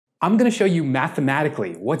I'm going to show you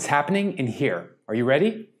mathematically what's happening in here. Are you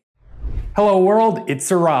ready? Hello world, it's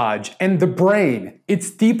Siraj, and the brain. It's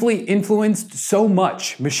deeply influenced so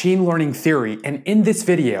much machine learning theory, and in this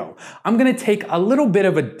video, I'm going to take a little bit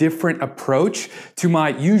of a different approach to my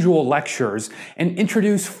usual lectures and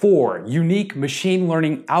introduce 4 unique machine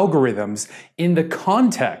learning algorithms in the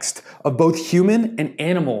context of both human and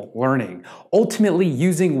animal learning, ultimately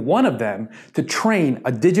using one of them to train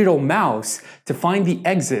a digital mouse to find the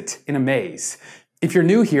exit in a maze. If you're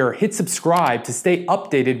new here, hit subscribe to stay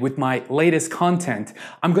updated with my latest content.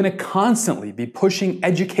 I'm going to constantly be pushing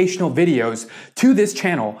educational videos to this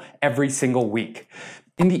channel every single week.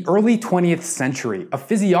 In the early 20th century, a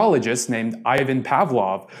physiologist named Ivan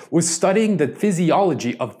Pavlov was studying the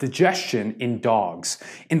physiology of digestion in dogs.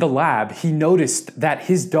 In the lab, he noticed that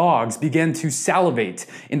his dogs began to salivate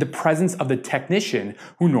in the presence of the technician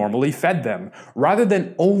who normally fed them, rather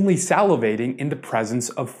than only salivating in the presence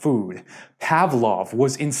of food. Pavlov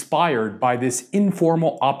was inspired by this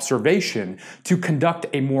informal observation to conduct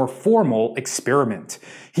a more formal experiment.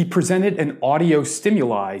 He presented an audio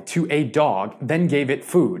stimuli to a dog, then gave it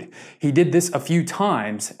food. He did this a few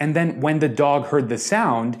times, and then when the dog heard the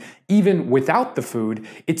sound, even without the food,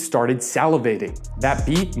 it started salivating. That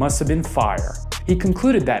beat must have been fire. He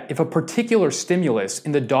concluded that if a particular stimulus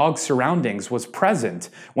in the dog's surroundings was present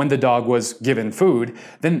when the dog was given food,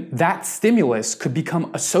 then that stimulus could become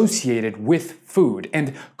associated with food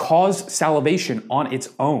and cause salivation on its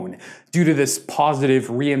own due to this positive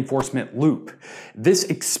reinforcement loop. This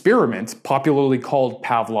experiment, popularly called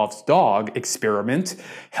Pavlov's dog experiment,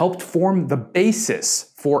 helped form the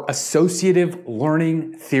basis for associative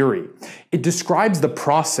learning theory. It describes the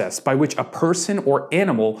process by which a person or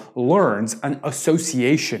animal learns an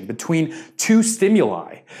association between 2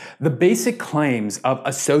 stimuli. The basic claims of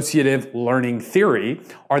associative learning theory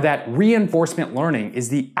are that reinforcement learning is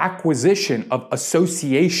the acquisition of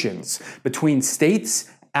associations between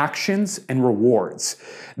states, actions, and rewards.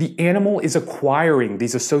 The animal is acquiring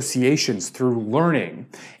these associations through learning.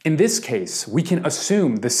 In this case, we can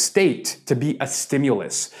assume the state to be a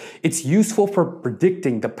stimulus. It's useful for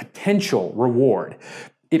predicting the potential reward.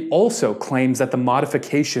 It also claims that the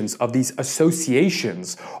modifications of these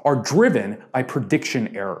associations are driven by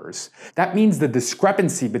prediction errors. That means the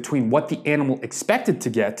discrepancy between what the animal expected to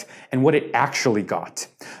get and what it actually got.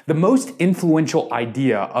 The most influential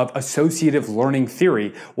idea of associative learning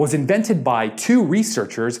theory was invented by 2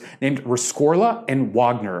 researchers named Rescorla and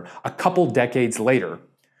Wagner a couple decades later.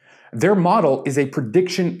 Their model is a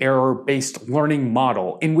prediction error-based learning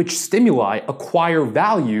model in which stimuli acquire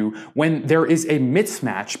value when there is a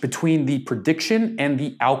mismatch between the prediction and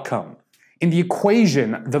the outcome. In the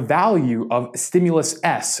equation, the value of stimulus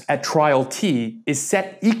S at trial t is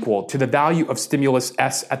set equal to the value of stimulus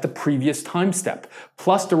S at the previous time step,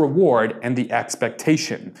 plus the reward and the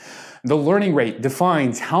expectation. The learning rate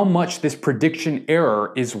defines how much this prediction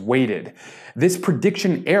error is weighted. This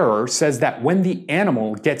prediction error says that when the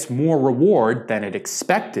animal gets more reward than it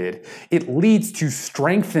expected, it leads to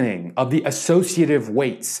strengthening of the associative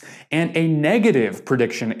weights, and a negative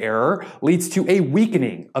prediction error leads to a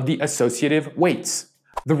weakening of the associative weights.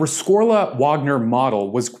 The Rescorla-Wagner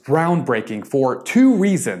model was groundbreaking for 2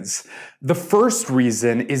 reasons. The first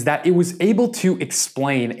reason is that it was able to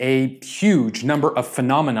explain a huge number of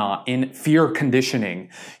phenomena in fear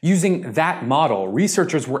conditioning. Using that model,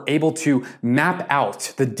 researchers were able to map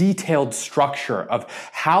out the detailed structure of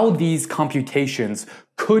how these computations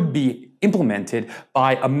could be implemented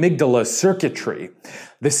by amygdala circuitry.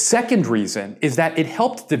 The second reason is that it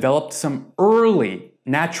helped develop some early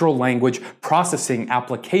natural language processing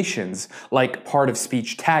applications like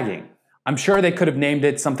part-of-speech tagging. I'm sure they could have named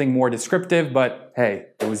it something more descriptive, but hey,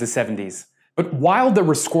 it was the 70s. But while the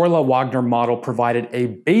Rescorla-Wagner model provided a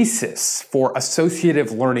basis for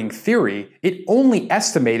associative learning theory, it only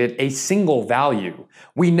estimated a single value.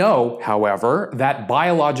 We know, however, that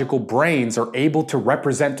biological brains are able to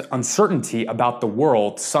represent uncertainty about the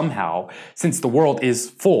world somehow, since the world is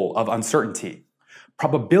full of uncertainty.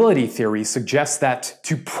 Probability theory suggests that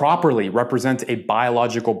to properly represent a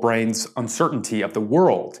biological brain's uncertainty of the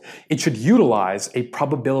world, it should utilize a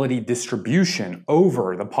probability distribution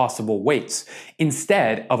over the possible weights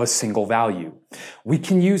instead of a single value. We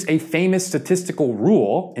can use a famous statistical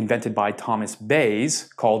rule invented by Thomas Bayes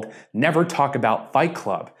called never talk about Fight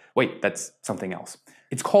Club. Wait, that's something else.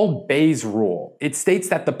 It's called Bayes' rule. It states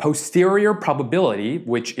that the posterior probability,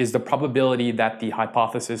 which is the probability that the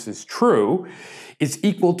hypothesis is true, is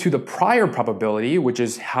equal to the prior probability, which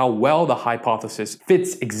is how well the hypothesis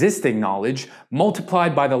fits existing knowledge,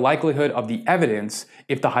 multiplied by the likelihood of the evidence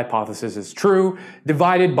if the hypothesis is true,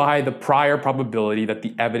 divided by the prior probability that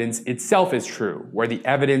the evidence itself is true, where the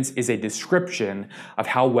evidence is a description of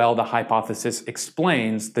how well the hypothesis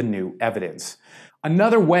explains the new evidence.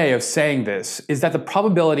 Another way of saying this is that the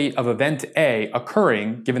probability of event A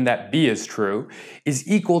occurring, given that B is true, is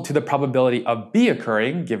equal to the probability of B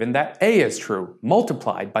occurring, given that A is true,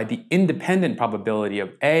 multiplied by the independent probability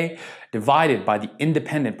of A divided by the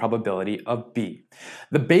independent probability of B.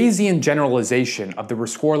 The Bayesian generalization of the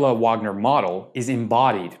Rescorla-Wagner model is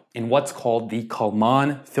embodied in what's called the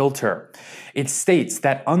Kalman filter. It states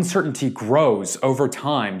that uncertainty grows over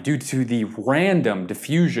time due to the random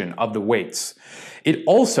diffusion of the weights. It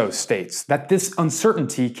also states that this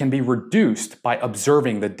uncertainty can be reduced by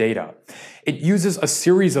observing the data. It uses a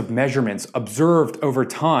series of measurements observed over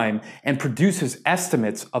time and produces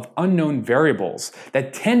estimates of unknown variables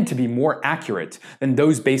that tend to be more accurate than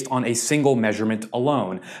those based on a single measurement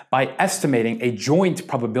alone by estimating a joint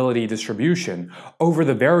probability distribution over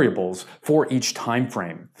the variables for each time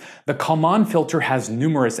frame. The Kalman filter has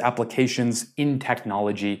numerous applications in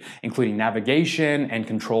technology, including navigation and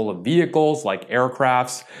control of vehicles like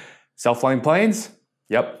aircrafts. Self-flying planes?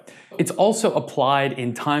 Yep. It's also applied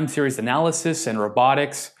in time series analysis and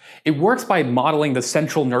robotics. It works by modeling the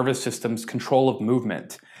central nervous system's control of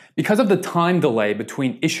movement. Because of the time delay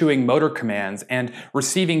between issuing motor commands and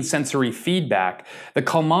receiving sensory feedback, the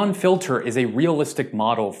Kalman filter is a realistic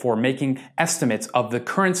model for making estimates of the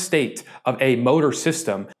current state of a motor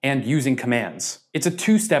system and using commands. It's a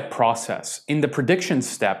two-step process. In the prediction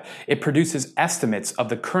step, it produces estimates of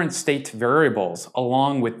the current state variables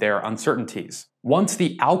along with their uncertainties. Once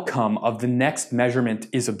the outcome of the next measurement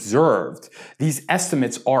is observed, these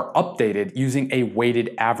estimates are updated using a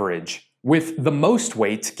weighted average, with the most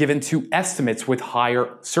weight given to estimates with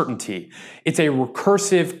higher certainty. It's a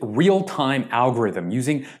recursive, real-time algorithm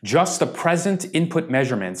using just the present input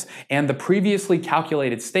measurements and the previously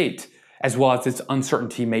calculated state, as well as its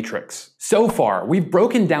uncertainty matrix. So far, we've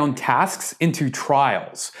broken down tasks into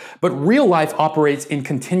trials, but real life operates in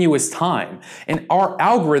continuous time, and our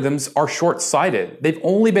algorithms are short-sighted. They've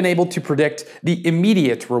only been able to predict the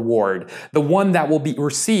immediate reward, the one that will be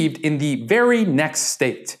received in the very next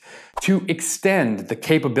state. To extend the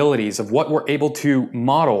capabilities of what we're able to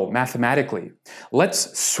model mathematically,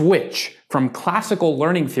 let's switch from classical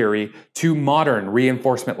learning theory to modern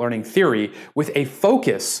reinforcement learning theory with a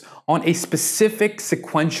focus on a specific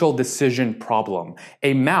sequential decision problem,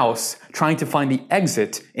 a mouse trying to find the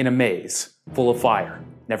exit in a maze full of fire.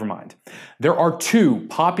 Never mind. There are two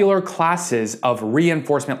popular classes of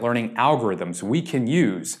reinforcement learning algorithms we can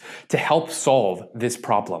use to help solve this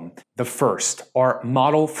problem. The first are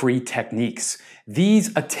model-free techniques.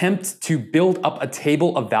 These attempt to build up a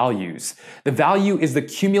table of values. The value is the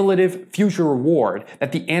cumulative future reward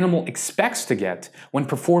that the animal expects to get when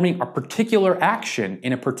performing a particular action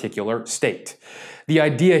in a particular state. The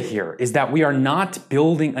idea here is that we are not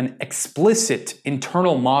building an explicit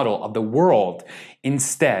internal model of the world.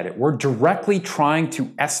 Instead, we're directly trying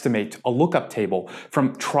to estimate a lookup table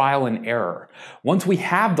from trial and error. Once we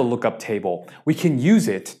have the lookup table, we can use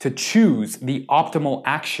it to choose the optimal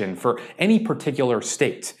action for any particular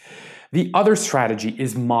state. The other strategy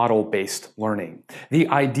is model-based learning. The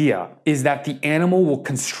idea is that the animal will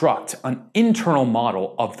construct an internal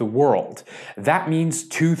model of the world. That means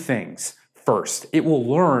two things. First, it will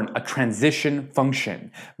learn a transition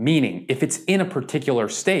function, meaning if it's in a particular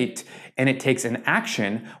state and it takes an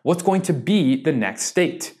action, what's going to be the next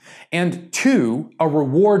state? And two, a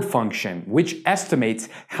reward function, which estimates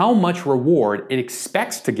how much reward it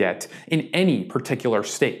expects to get in any particular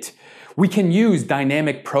state. We can use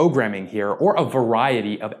dynamic programming here or a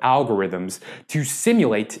variety of algorithms to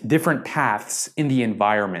simulate different paths in the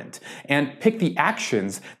environment and pick the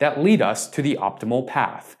actions that lead us to the optimal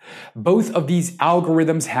path. Both of these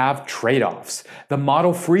algorithms have trade-offs. The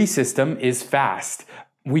model-free system is fast.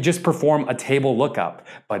 We just perform a table lookup,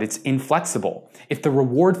 but it's inflexible. If the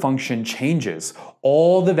reward function changes,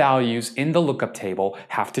 all the values in the lookup table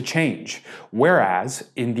have to change.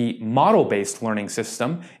 Whereas in the model-based learning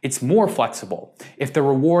system, it's more flexible. If the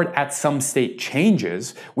reward at some state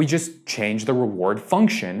changes, we just change the reward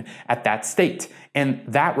function at that state. And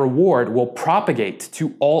that reward will propagate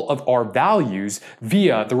to all of our values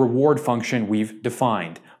via the reward function we've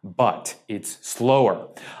defined. but it's slower.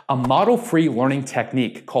 A model-free learning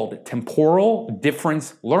technique called temporal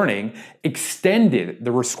difference learning extended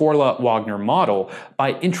the Rescorla-Wagner model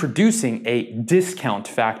by introducing a discount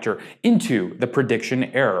factor into the prediction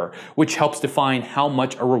error, which helps define how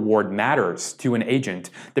much a reward matters to an agent,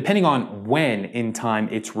 depending on when in time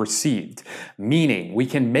it's received. Meaning, we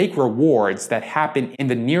can make rewards that happen in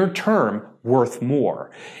the near term worth more.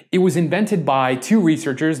 It was invented by two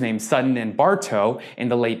researchers named Sutton and Bartow in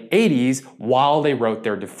the late 80s while they wrote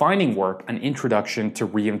their defining work, An Introduction to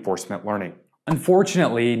Reinforcement Learning.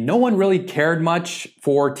 Unfortunately, no one really cared much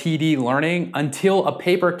for TD learning until a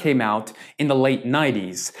paper came out in the late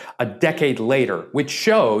 90s, a decade later, which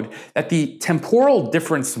showed that the temporal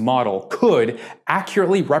difference model could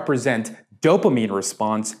accurately represent dopamine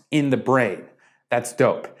response in the brain. That's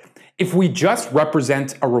dope. If we just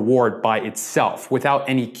represent a reward by itself without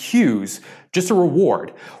any cues, just a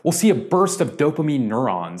reward, we'll see a burst of dopamine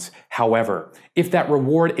neurons. However, if that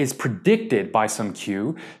reward is predicted by some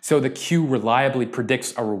cue, so the cue reliably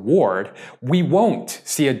predicts a reward, we won't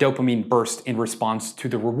see a dopamine burst in response to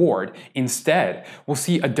the reward. Instead, we'll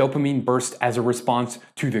see a dopamine burst as a response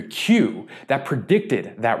to the cue that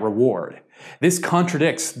predicted that reward. This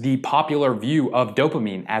contradicts the popular view of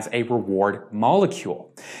dopamine as a reward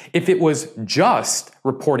molecule. If it was just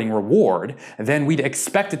reporting reward, then we'd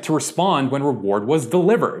expect it to respond when reward was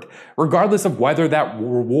delivered, regardless of whether that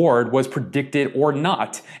reward was predicted or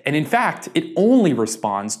not. And in fact, it only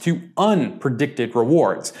responds to unpredicted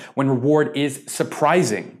rewards, when reward is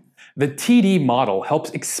surprising. The TD model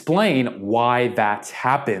helps explain why that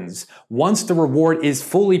happens. Once the reward is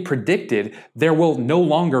fully predicted, there will no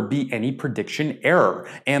longer be any prediction error,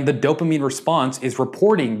 and the dopamine response is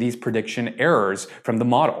reporting these prediction errors from the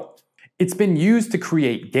model. It's been used to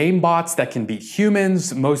create game bots that can beat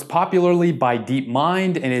humans, most popularly by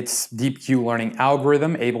DeepMind and its DeepQ learning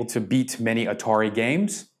algorithm, able to beat many Atari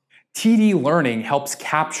games. TD learning helps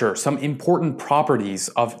capture some important properties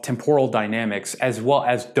of temporal dynamics as well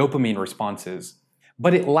as dopamine responses,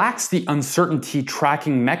 but it lacks the uncertainty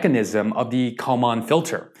tracking mechanism of the Kalman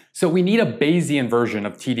filter. So we need a Bayesian version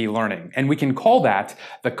of TD learning, and we can call that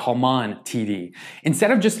the Kalman TD.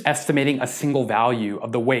 Instead of just estimating a single value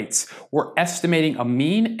of the weights, we're estimating a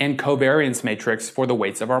mean and covariance matrix for the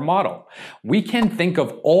weights of our model. We can think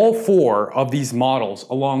of all four of these models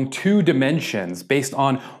along two dimensions based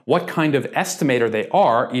on what kind of estimator they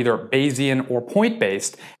are, either Bayesian or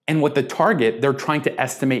point-based, and what the target they're trying to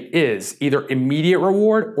estimate is, either immediate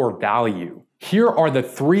reward or value. Here are the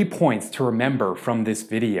 3 points to remember from this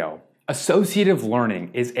video. Associative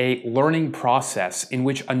learning is a learning process in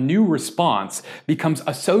which a new response becomes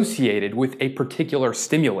associated with a particular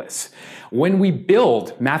stimulus. When we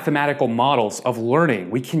build mathematical models of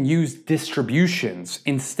learning, we can use distributions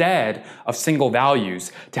instead of single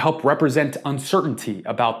values to help represent uncertainty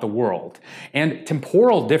about the world. And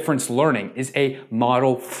temporal difference learning is a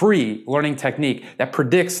model-free learning technique that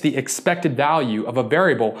predicts the expected value of a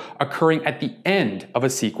variable occurring at the end of a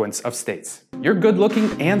sequence of states. You're good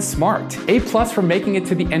looking and smart. A+ for making it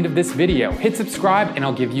to the end of this video. Hit subscribe and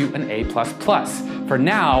I'll give you an A++. For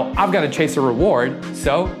now, I've got to chase a reward,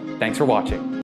 so thanks for watching.